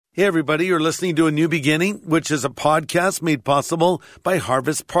Hey everybody, you're listening to A New Beginning, which is a podcast made possible by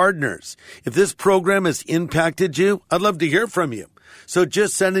Harvest Partners. If this program has impacted you, I'd love to hear from you. So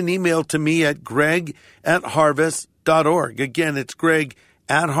just send an email to me at greg@harvest.org. Again, it's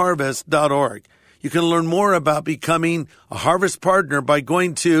greg@harvest.org. You can learn more about becoming a Harvest Partner by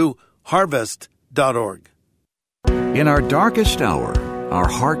going to harvest.org. In our darkest hour, our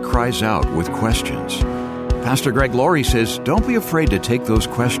heart cries out with questions. Pastor Greg Laurie says, don't be afraid to take those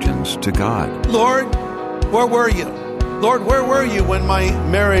questions to God. Lord, where were you? Lord, where were you when my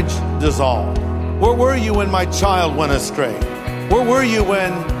marriage dissolved? Where were you when my child went astray? Where were you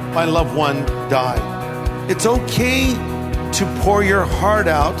when my loved one died? It's okay to pour your heart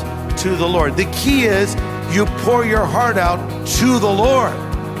out to the Lord. The key is you pour your heart out to the Lord.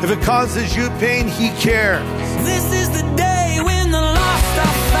 If it causes you pain, He cares. This is the day when the lost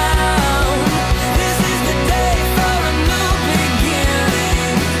are found. This is the day for a new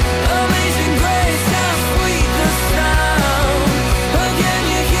beginning. Amazing grace, how sweet the sound. Again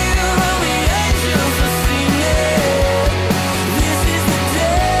you hear all the angels are singing. This is the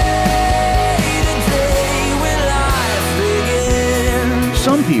day when life begins.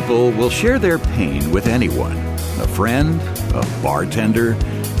 Some people will share their pain with anyone. A friend, a bartender,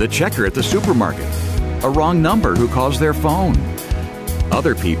 the checker at the supermarket, a wrong number who calls their phone.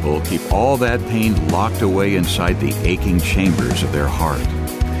 Other people keep all that pain locked away inside the aching chambers of their heart.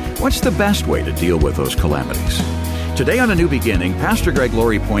 What's the best way to deal with those calamities? Today on A New Beginning, Pastor Greg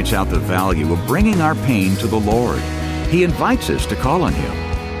Laurie points out the value of bringing our pain to the Lord. He invites us to call on Him,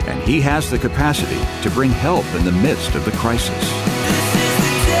 and He has the capacity to bring help in the midst of the crisis.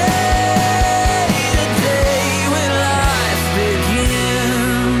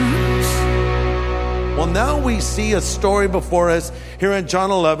 Well, now we see a story before us here in John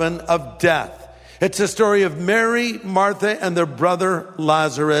 11 of death. It's a story of Mary, Martha, and their brother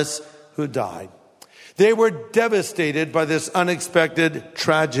Lazarus who died. They were devastated by this unexpected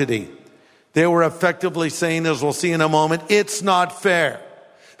tragedy. They were effectively saying, as we'll see in a moment, it's not fair,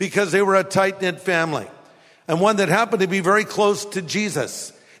 because they were a tight-knit family and one that happened to be very close to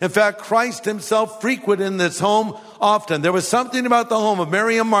Jesus. In fact, Christ Himself frequented in this home often. There was something about the home of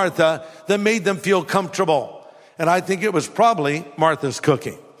Mary and Martha that made them feel comfortable. And I think it was probably Martha's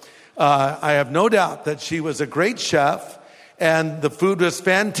cooking. I have no doubt that she was a great chef and the food was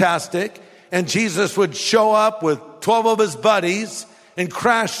fantastic. And Jesus would show up with 12 of His buddies and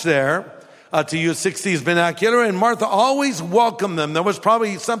crash there, to use 60s vernacular. And Martha always welcomed them. There was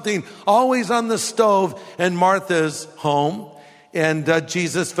probably something always on the stove in Martha's home. And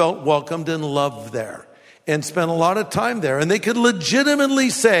Jesus felt welcomed and loved there and spent a lot of time there. And they could legitimately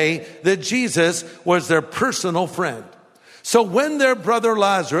say that Jesus was their personal friend. So when their brother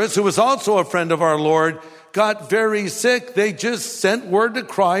Lazarus, who was also a friend of our Lord, got very sick, they just sent word to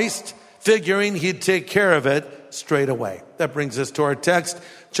Christ, figuring He'd take care of it straight away. That brings us to our text,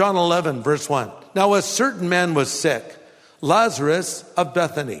 John 11, verse 1. Now a certain man was sick, Lazarus of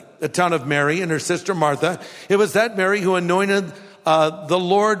Bethany, the town of Mary and her sister Martha. It was that Mary who anointed the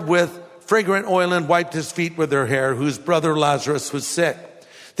Lord with fragrant oil and wiped His feet with her hair, whose brother Lazarus was sick.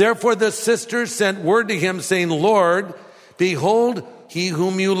 Therefore the sisters sent word to Him, saying, Lord, behold, he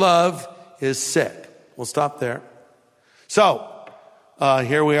whom you love is sick. We'll stop there. So,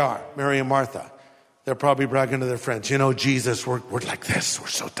 here we are, Mary and Martha. They're probably bragging to their friends. You know, Jesus, we're like this. We're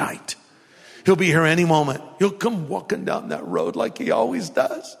so tight. He'll be here any moment. He'll come walking down that road like He always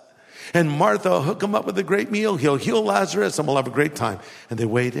does. And Martha will hook Him up with a great meal. He'll heal Lazarus and we'll have a great time. And they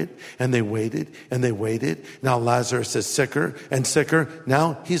waited and they waited and they waited. Now Lazarus is sicker and sicker.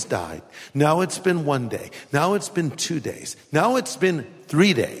 Now he's died. Now it's been 1 day. Now it's been 2 days. Now it's been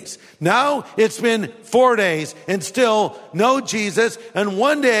 3 days. Now it's been 4 days and still no Jesus. And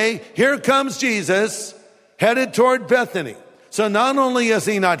one day, here comes Jesus headed toward Bethany. So not only has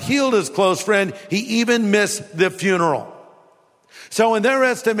He not healed his close friend, He even missed the funeral. So in their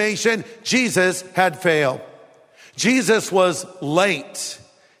estimation, Jesus had failed. Jesus was late.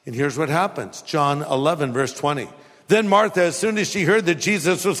 And here's what happens. John 11, verse 20. Then Martha, as soon as she heard that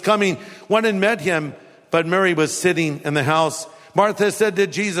Jesus was coming, went and met Him. But Mary was sitting in the house. Martha said to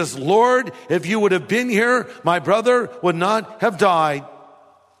Jesus, Lord, if you would have been here, my brother would not have died.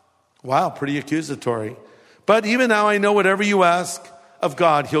 Wow, pretty accusatory. But even now I know whatever you ask of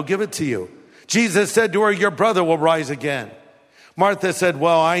God, He'll give it to you. Jesus said to her, your brother will rise again. Martha said,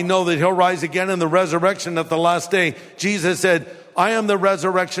 well, I know that He'll rise again in the resurrection at the last day. Jesus said, I am the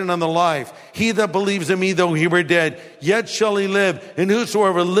resurrection and the life. He that believes in me, though he were dead, yet shall he live. And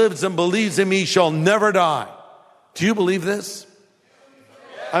whosoever lives and believes in me shall never die. Do you believe this?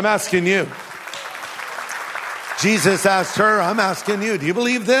 I'm asking you. Jesus asked her, I'm asking you, do you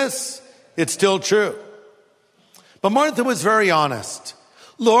believe this? It's still true. But Martha was very honest.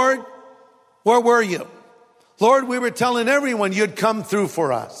 Lord, where were you? Lord, we were telling everyone you'd come through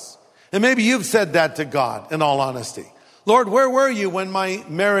for us. And maybe you've said that to God in all honesty. Lord, where were you when my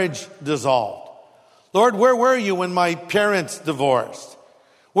marriage dissolved? Lord, where were you when my parents divorced?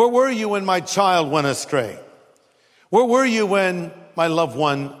 Where were you when my child went astray? Where were you when my loved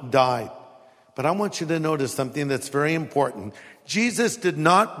one died? But I want you to notice something that's very important. Jesus did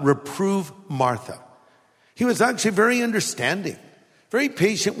not reprove Martha. He was actually very understanding, very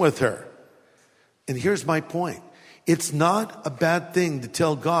patient with her. And here's my point. It's not a bad thing to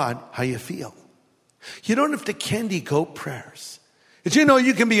tell God how you feel. You don't have to candy coat prayers. Did you know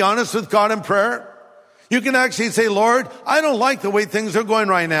you can be honest with God in prayer? You can actually say, Lord, I don't like the way things are going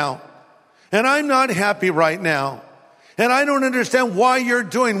right now. And I'm not happy right now. And I don't understand why you're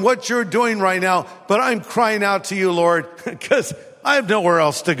doing what you're doing right now. But I'm crying out to you, Lord, because I have nowhere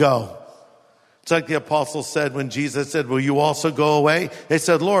else to go. It's like the apostles said when Jesus said, will you also go away? They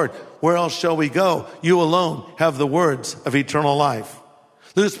said, Lord, where else shall we go? You alone have the words of eternal life.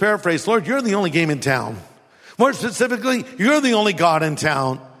 Loose paraphrase, Lord, you're the only game in town. More specifically, you're the only God in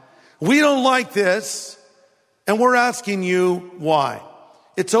town. We don't like this, and we're asking you why.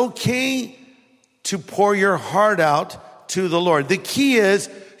 It's okay to pour your heart out to the Lord. The key is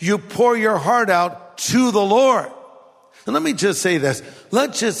you pour your heart out to the Lord. And let me just say this.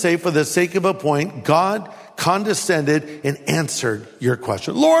 Let's just say for the sake of a point, God condescended and answered your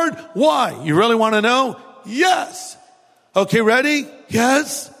question. Lord, why? You really want to know? Yes. Okay, ready?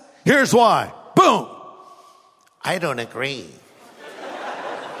 Yes. Here's why. Boom. I don't agree.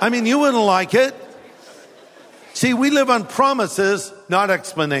 I mean, you wouldn't like it. See, we live on promises, not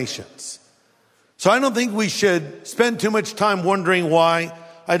explanations. So I don't think we should spend too much time wondering why.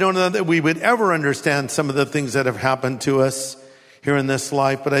 I don't know that we would ever understand some of the things that have happened to us here in this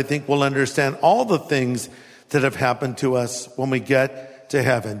life, but I think we'll understand all the things that have happened to us when we get to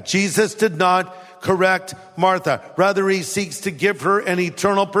heaven. Jesus did not correct Martha. Rather, he seeks to give her an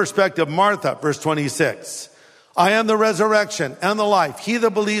eternal perspective. Martha, verse 26. I am the resurrection and the life. He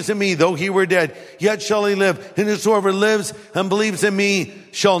that believes in me, though he were dead, yet shall he live. And whosoever lives and believes in me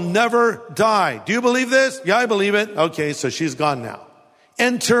shall never die. Do you believe this? Yeah, I believe it. Okay, so she's gone now.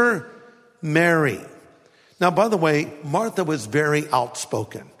 Enter Mary. Now, by the way, Martha was very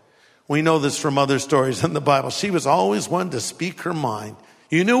outspoken. We know this from other stories in the Bible. She was always one to speak her mind.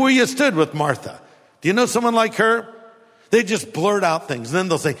 You knew where you stood with Martha. Do you know someone like her? They just blurt out things. And then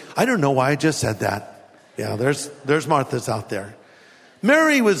they'll say, I don't know why I just said that. Yeah, there's Martha's out there.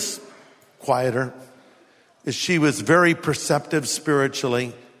 Mary was quieter. She was very perceptive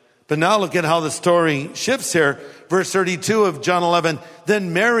spiritually. But now look at how the story shifts here. Verse 32 of John 11.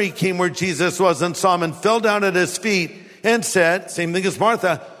 Then Mary came where Jesus was and saw him and fell down at his feet and said, same thing as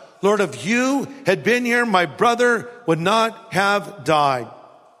Martha, Lord, if you had been here, my brother would not have died.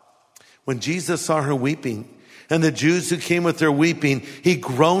 When Jesus saw her weeping and the Jews who came with her weeping, he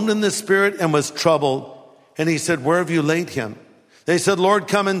groaned in the spirit and was troubled. And he said, where have you laid him? They said, Lord,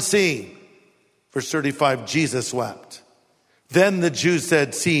 come and see. Verse 35, Jesus wept. Then the Jews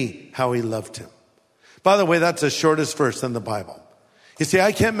said, see how he loved him. By the way, that's the shortest verse in the Bible. You see,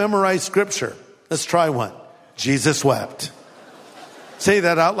 I can't memorize scripture. Let's try one. Jesus wept. Say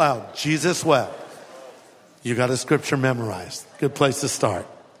that out loud. Jesus wept. You got a scripture memorized. Good place to start.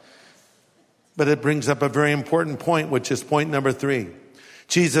 But it brings up a very important point, which is point number 3.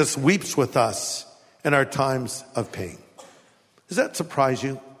 Jesus weeps with us in our times of pain. Does that surprise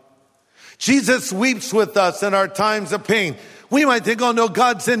you? Jesus weeps with us in our times of pain. We might think, oh no,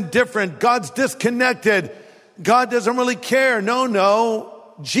 God's indifferent. God's disconnected. God doesn't really care.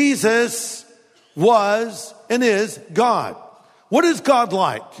 No. Jesus was and is God. What is God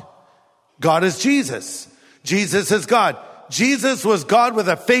like? God is Jesus. Jesus is God. Jesus was God with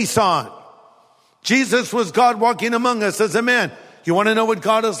a face on. Jesus was God walking among us as a man. You want to know what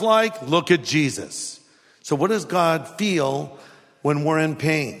God is like? Look at Jesus. So what does God feel when we're in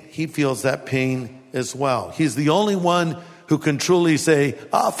pain? He feels that pain as well. He's the only one who can truly say,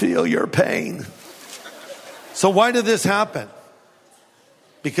 I feel your pain. So why did this happen?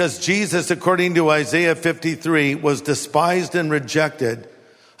 Because Jesus, according to Isaiah 53, was despised and rejected,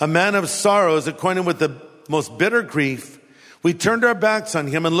 a man of sorrows, acquainted with the most bitter grief. We turned our backs on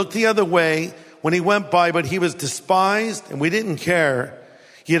him and looked the other way when he went by, but he was despised and we didn't care.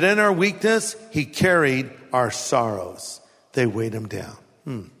 Yet in our weakness, he carried our sorrows. They weighed him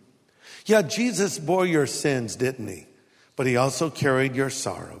down. Yeah, Jesus bore your sins, didn't he? But he also carried your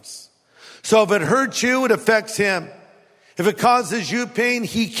sorrows. So if it hurts you, it affects him. If it causes you pain,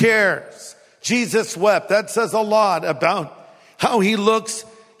 he cares. Jesus wept. That says a lot about how he looks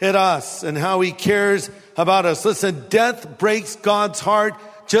at us and how he cares about us. Listen, death breaks God's heart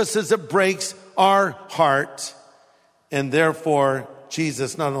just as it breaks our heart. And therefore,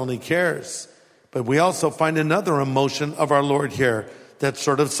 Jesus not only cares, but we also find another emotion of our Lord here that's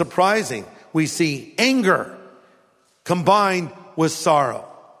sort of surprising. We see anger combined with sorrow.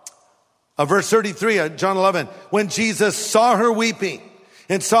 Verse 33, John 11, when Jesus saw her weeping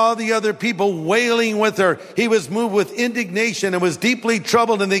and saw the other people wailing with her, he was moved with indignation and was deeply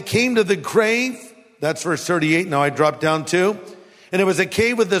troubled, and they came to the grave. That's verse 38. Now I drop down too. And it was a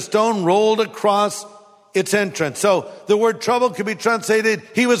cave with a stone rolled across its entrance. So the word trouble could be translated,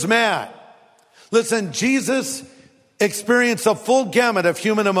 he was mad. Listen, Jesus experienced a full gamut of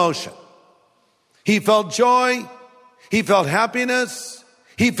human emotion. He felt joy, he felt happiness,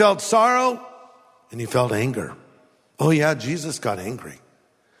 he felt sorrow, and he felt anger. Oh yeah, Jesus got angry.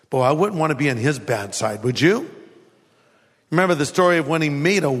 Boy, I wouldn't want to be on his bad side, would you? Remember the story of when he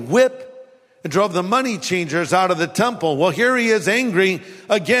made a whip and drove the money changers out of the temple. Well, here he is angry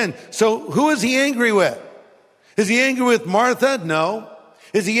again. So who is he angry with? Is he angry with Martha? No.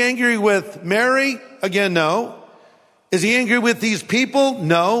 Is he angry with Mary? Again, no. Is he angry with these people?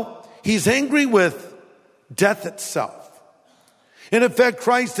 No. He's angry with death itself. In effect,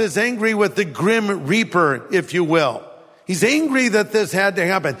 Christ is angry with the grim reaper, if you will. He's angry that this had to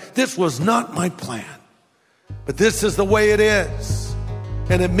happen. This was not my plan, but this is the way it is.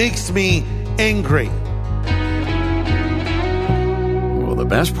 And it makes me angry. Well, the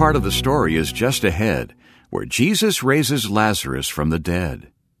best part of the story is just ahead, where Jesus raises Lazarus from the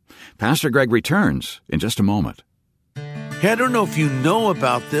dead. Pastor Greg returns in just a moment. Hey, I don't know if you know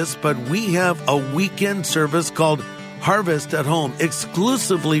about this, but we have a weekend service called Harvest at Home,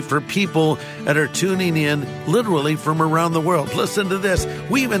 exclusively for people that are tuning in literally from around the world. Listen to this.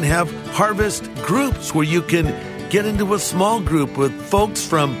 We even have harvest groups where you can get into a small group with folks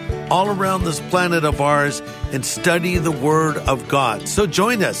from all around this planet of ours and study the Word of God. So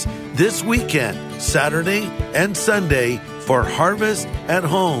join us this weekend, Saturday and Sunday, for Harvest at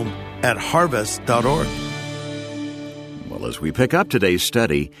Home at harvest.org. Well, as we pick up today's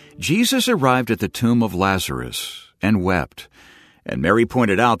study, Jesus arrived at the tomb of Lazarus and wept. And Mary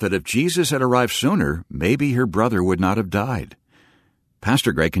pointed out that if Jesus had arrived sooner, maybe her brother would not have died.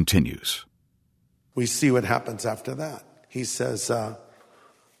 Pastor Greg continues. We see what happens after that. He says,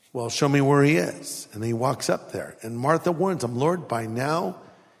 well, show me where he is. And he walks up there. And Martha warns him, Lord, by now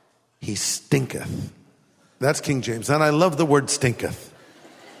he stinketh. That's King James. And I love the word stinketh,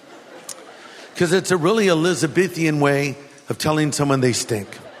 because it's a really Elizabethan way of telling someone they stink.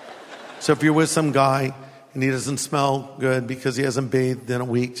 So if you're with some guy and he doesn't smell good because he hasn't bathed in a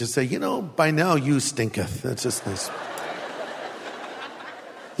week, just say, by now you stinketh. That's just nice.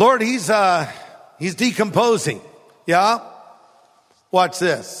 Lord, he's decomposing. Yeah? Watch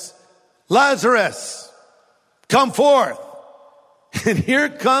this. Lazarus, come forth. And here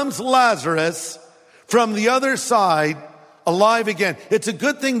comes Lazarus from the other side, alive again. It's a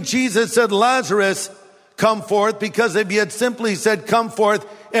good thing Jesus said, Lazarus, come forth, because if he had simply said, come forth,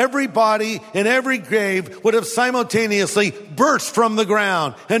 everybody in every grave would have simultaneously burst from the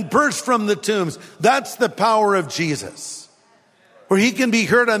ground and burst from the tombs. That's the power of Jesus, where he can be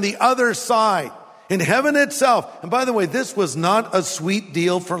heard on the other side in heaven itself. And by the way, this was not a sweet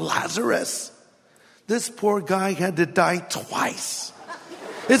deal for Lazarus. This poor guy had to die twice.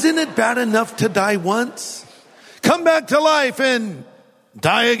 Isn't it bad enough to die once? Come back to life and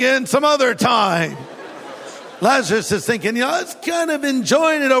die again some other time. Lazarus is thinking, I was kind of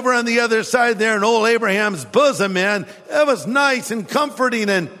enjoying it over on the other side there in old Abraham's bosom, man. That was nice and comforting.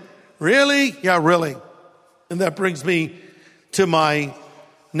 And really? Yeah, really. And that brings me to my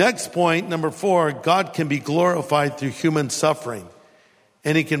next point, number 4. God can be glorified through human suffering,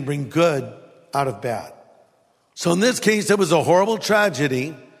 and he can bring good out of bad. So in this case, it was a horrible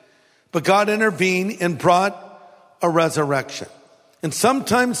tragedy, but God intervened and brought a resurrection. And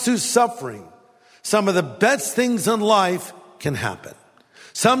sometimes through suffering, some of the best things in life can happen.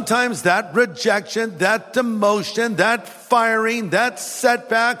 Sometimes that rejection, that demotion, that firing, that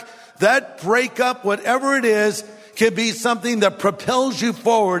setback, that breakup, whatever it is, can be something that propels you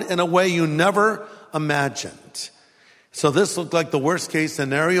forward in a way you never imagined. So this looked like the worst case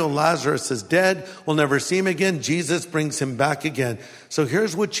scenario. Lazarus is dead. We'll never see him again. Jesus brings him back again. So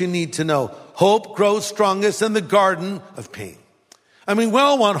here's what you need to know. Hope grows strongest in the garden of pain. I mean, we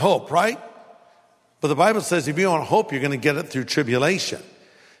all want hope, right? But the Bible says if you want hope, you're going to get it through tribulation.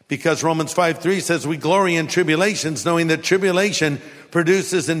 Because Romans 5:3 says we glory in tribulations, knowing that tribulation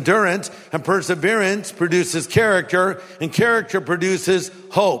produces endurance, and perseverance produces character, and character produces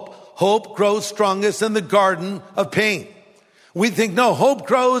hope. Hope grows strongest in the garden of pain. We think, no, hope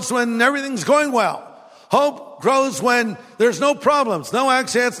grows when everything's going well. Hope grows when there's no problems. No,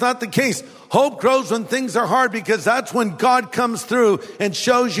 actually, that's not the case. Hope grows when things are hard, because that's when God comes through and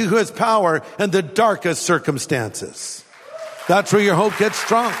shows you who has power in the darkest circumstances. That's where your hope gets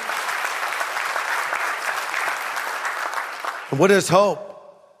strong. And what is hope?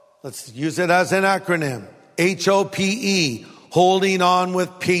 Let's use it as an acronym. HOPE, holding on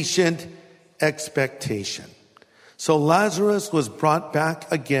with patient expectation. So Lazarus was brought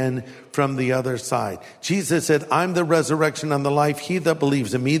back again from the other side. Jesus said, I'm the resurrection and the life. He that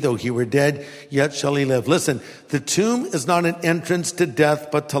believes in me, though he were dead, yet shall he live. Listen, the tomb is not an entrance to death,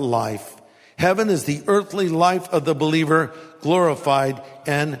 but to life. Heaven is the earthly life of the believer, glorified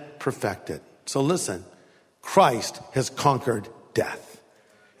and perfected. So listen, Christ has conquered death.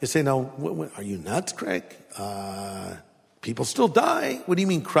 You say, no, are you nuts, Craig? People still die. What do you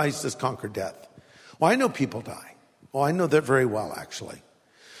mean Christ has conquered death? Well, I know people die. Oh, I know that very well, actually.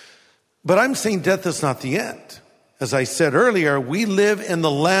 But I'm saying death is not the end. As I said earlier, we live in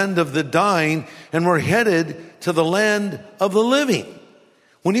the land of the dying, and we're headed to the land of the living.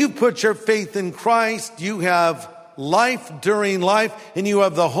 When you put your faith in Christ, you have life during life, and you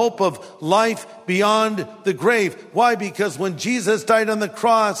have the hope of life beyond the grave. Why? Because when Jesus died on the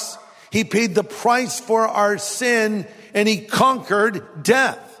cross, he paid the price for our sin, and he conquered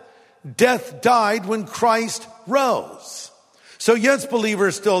death. Death died when Christ rose. So yes,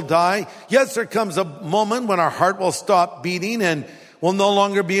 believers still die. Yes, there comes a moment when our heart will stop beating and we'll no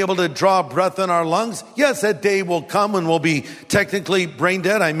longer be able to draw breath in our lungs. Yes, that day will come when we'll be technically brain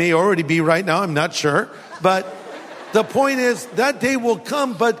dead. I may already be right now. I'm not sure. But the point is, that day will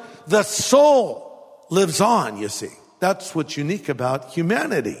come, but the soul lives on, you see. That's what's unique about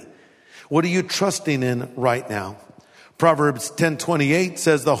humanity. What are you trusting in right now? Proverbs 10:28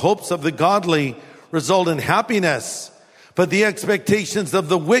 says, the hopes of the godly result in happiness, but the expectations of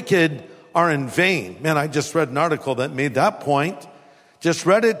the wicked are in vain. Man, I just read an article that made that point. Just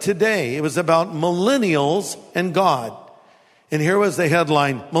read it today. It was about millennials and God. And here was the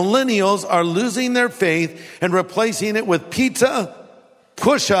headline: millennials are losing their faith and replacing it with pizza,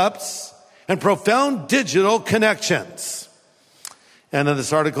 push-ups, and profound digital connections. And then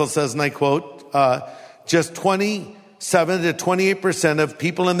this article says, and I quote, just 27 to 28% of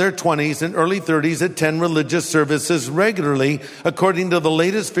people in their 20s and early 30s attend religious services regularly, according to the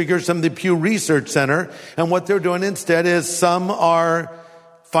latest figures from the Pew Research Center. And what they're doing instead is some are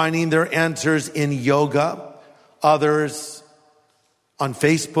finding their answers in yoga, others on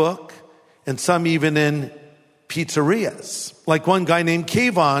Facebook, and some even in pizzerias. Like one guy named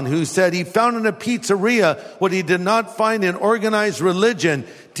Kayvon, who said he found in a pizzeria what he did not find in organized religion: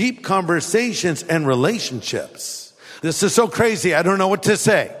 deep conversations and relationships. This is so crazy, I don't know what to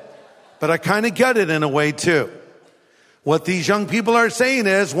say. But I kind of get it in a way too. What these young people are saying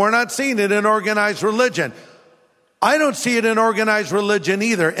is, we're not seeing it in organized religion. I don't see it in organized religion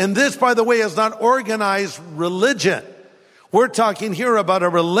either. And this, by the way, is not organized religion. We're talking here about a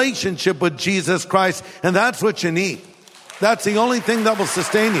relationship with Jesus Christ, and that's what you need. That's the only thing that will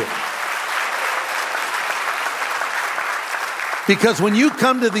sustain you. Because when you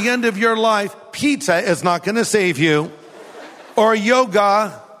come to the end of your life, pizza is not going to save you, or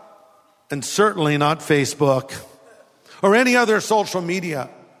yoga, and certainly not Facebook, or any other social media.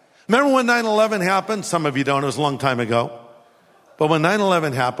 Remember when 9/11 happened? Some of you don't, it was a long time ago. But when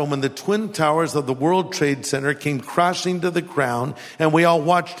 9/11 happened, when the twin towers of the World Trade Center came crashing to the ground, and we all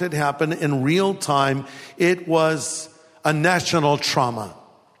watched it happen in real time, it was a national trauma.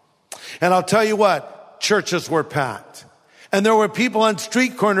 And I'll tell you what, churches were packed. And there were people on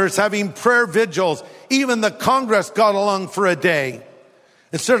street corners having prayer vigils. Even the Congress got along for a day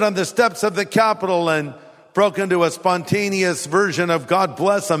and stood on the steps of the Capitol and broke into a spontaneous version of God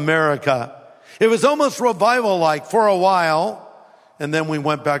Bless America. It was almost revival-like for a while. And then we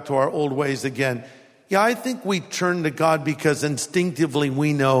went back to our old ways again. Yeah, I think we turn to God because instinctively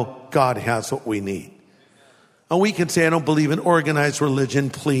we know God has what we need. And we can say, I don't believe in organized religion,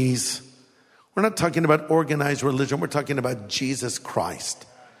 please. We're not talking about organized religion. We're talking about Jesus Christ.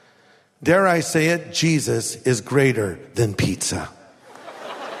 Dare I say it, Jesus is greater than pizza.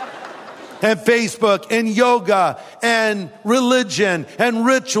 And Facebook and yoga and religion and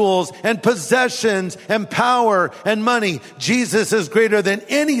rituals and possessions and power and money. Jesus is greater than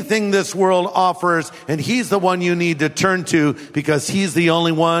anything this world offers, and he's the one you need to turn to because he's the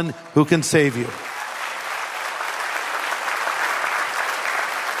only one who can save you.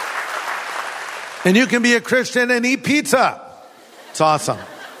 And you can be a Christian and eat pizza. It's awesome.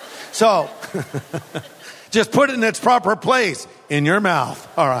 So, just put it in its proper place in your mouth.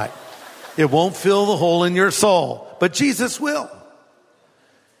 All right. It won't fill the hole in your soul, but Jesus will.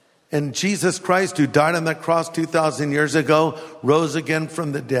 And Jesus Christ, who died on that cross 2,000 years ago, rose again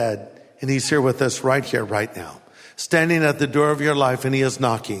from the dead. And he's here with us right here, right now, standing at the door of your life, and he is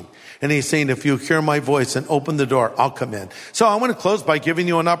knocking. And he's saying, if you hear my voice and open the door, I'll come in. So I want to close by giving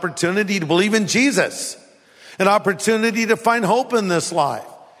you an opportunity to believe in Jesus, an opportunity to find hope in this life,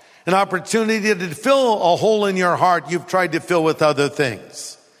 an opportunity to fill a hole in your heart you've tried to fill with other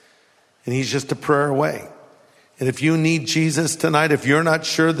things. And he's just a prayer away. And if you need Jesus tonight, if you're not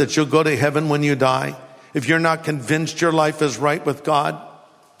sure that you'll go to heaven when you die, if you're not convinced your life is right with God,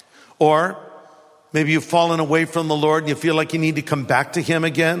 or maybe you've fallen away from the Lord and you feel like you need to come back to him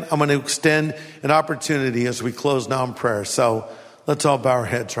again, I'm going to extend an opportunity as we close now in prayer. So let's all bow our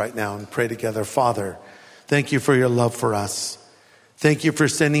heads right now and pray together. Father, thank you for your love for us. Thank you for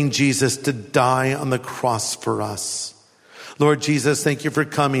sending Jesus to die on the cross for us. Lord Jesus, thank you for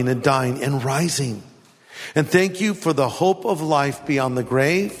coming and dying and rising. And thank you for the hope of life beyond the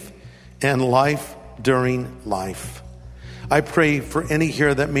grave and life during life. I pray for any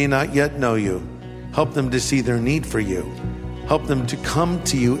here that may not yet know you. Help them to see their need for you. Help them to come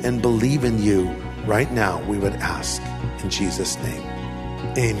to you and believe in you right now, we would ask. In Jesus' name,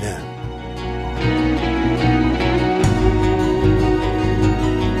 amen.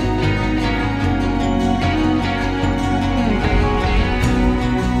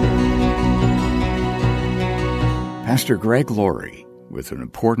 Pastor Greg Laurie with an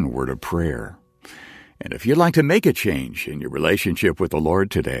important word of prayer. And if you'd like to make a change in your relationship with the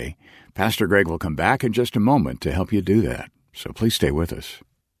Lord today, Pastor Greg will come back in just a moment to help you do that. So please stay with us.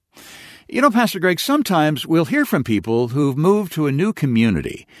 You know, Pastor Greg, sometimes we'll hear from people who've moved to a new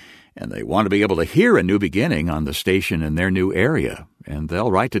community, and they want to be able to hear a new beginning on the station in their new area, and they'll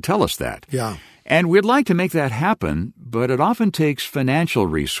write to tell us that. Yeah. And we'd like to make that happen, but it often takes financial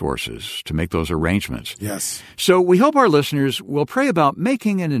resources to make those arrangements. Yes. So we hope our listeners will pray about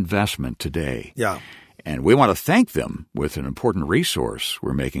making an investment today. Yeah. And we want to thank them with an important resource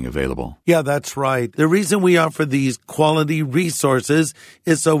we're making available. Yeah, that's right. The reason we offer these quality resources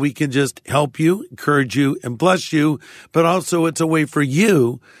is so we can just help you, encourage you, and bless you, but also it's a way for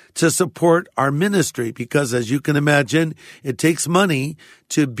you to support our ministry because, as you can imagine, it takes money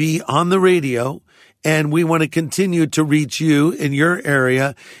to be on the radio, and we want to continue to reach you in your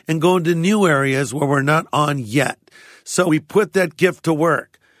area and go into new areas where we're not on yet. So we put that gift to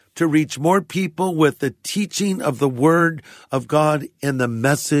work to reach more people with the teaching of the Word of God and the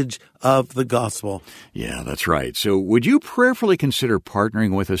message of the gospel. Yeah, that's right. So would you prayerfully consider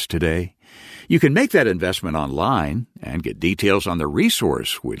partnering with us today? You can make that investment online and get details on the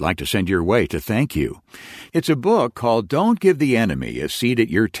resource we'd like to send your way to thank you. It's a book called Don't Give the Enemy a Seat at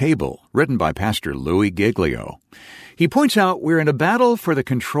Your Table, written by Pastor Louis Giglio. He points out we're in a battle for the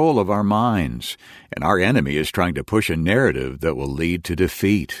control of our minds, and our enemy is trying to push a narrative that will lead to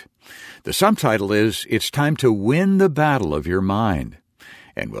defeat. The subtitle is, It's Time to Win the Battle of Your Mind.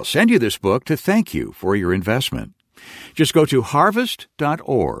 And we'll send you this book to thank you for your investment. Just go to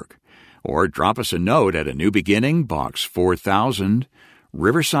harvest.org or drop us a note at A New Beginning, Box 4000,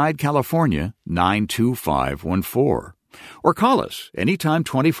 Riverside, California, 92514. Or call us anytime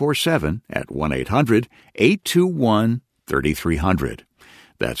 24/7 at 1-800-821-3300.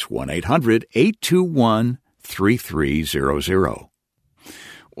 That's 1-800-821-3300.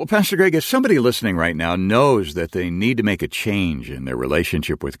 Well, Pastor Greg, if somebody listening right now knows that they need to make a change in their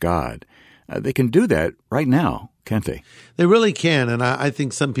relationship with God, they can do that right now, can't they? They really can. And I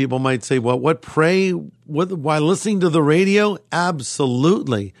think some people might say, well, what, pray while listening to the radio?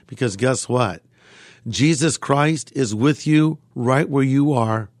 Absolutely. Because guess what? Jesus Christ is with you right where you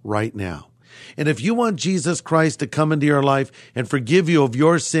are right now. And if you want Jesus Christ to come into your life and forgive you of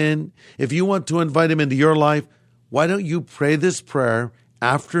your sin, if you want to invite him into your life, why don't you pray this prayer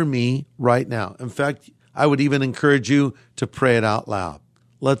after me right now? In fact, I would even encourage you to pray it out loud.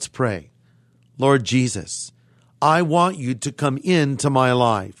 Let's pray. Lord Jesus, I want you to come into my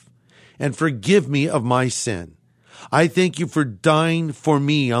life and forgive me of my sin. I thank you for dying for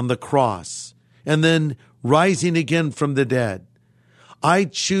me on the cross and then rising again from the dead. I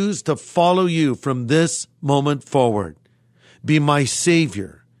choose to follow you from this moment forward. Be my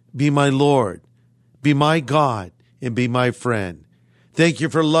Savior, be my Lord, be my God, and be my friend. Thank you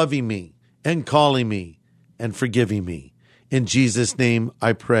for loving me and calling me and forgiving me. In Jesus' name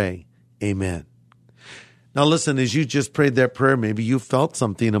I pray. Amen. Now listen, as you just prayed that prayer, maybe you felt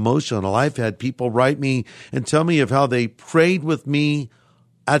something emotional. I've had people write me and tell me of how they prayed with me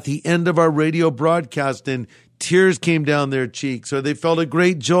at the end of our radio broadcast and tears came down their cheeks, or they felt a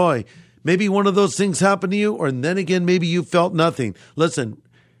great joy. Maybe one of those things happened to you, or then again, maybe you felt nothing. Listen,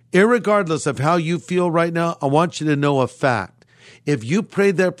 Irregardless of how you feel right now, I want you to know a fact. If you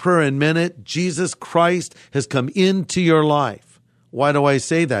prayed that prayer and meant it, Jesus Christ has come into your life. Why do I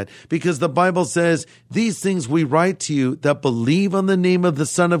say that? Because the Bible says, these things we write to you that believe on the name of the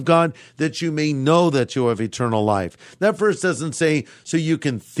Son of God, that you may know that you have eternal life. That verse doesn't say, so you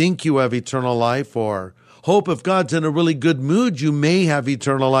can think you have eternal life, or hope if God's in a really good mood, you may have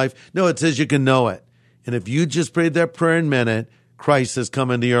eternal life. No, it says you can know it. And if you just prayed that prayer and meant it, Christ has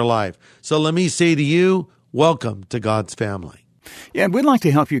come into your life. So let me say to you, welcome to God's family. Yeah, and we'd like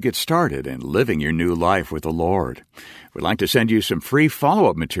to help you get started in living your new life with the Lord. We'd like to send you some free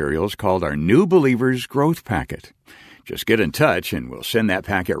follow-up materials called our New Believers Growth Packet. Just get in touch and we'll send that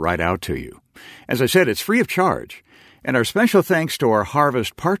packet right out to you. As I said, it's free of charge. And our special thanks to our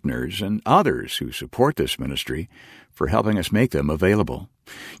Harvest partners and others who support this ministry for helping us make them available.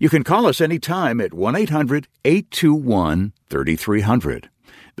 You can call us anytime at 1-800-821-3300.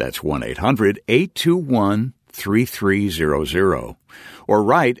 That's 1-800-821-3300. Or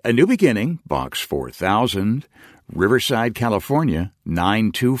write A New Beginning, Box 4000, Riverside, California,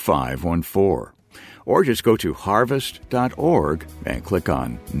 92514. Or just go to harvest.org and click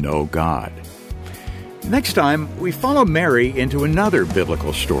on Know God. Next time, we follow Mary into another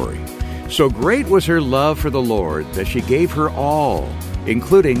biblical story. So great was her love for the Lord that she gave her all,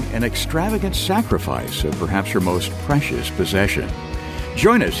 including an extravagant sacrifice of perhaps her most precious possession.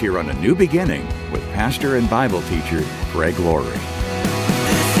 Join us here on A New Beginning with pastor and Bible teacher Greg Laurie. This is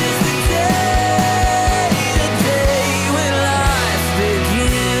the day when life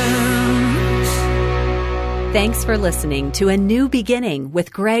begins. Thanks for listening to A New Beginning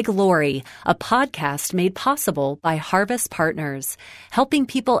with Greg Laurie, a podcast made possible by Harvest Partners, helping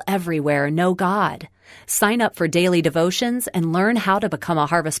people everywhere know God. Sign up for daily devotions and learn how to become a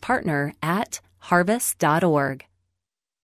Harvest Partner at harvest.org.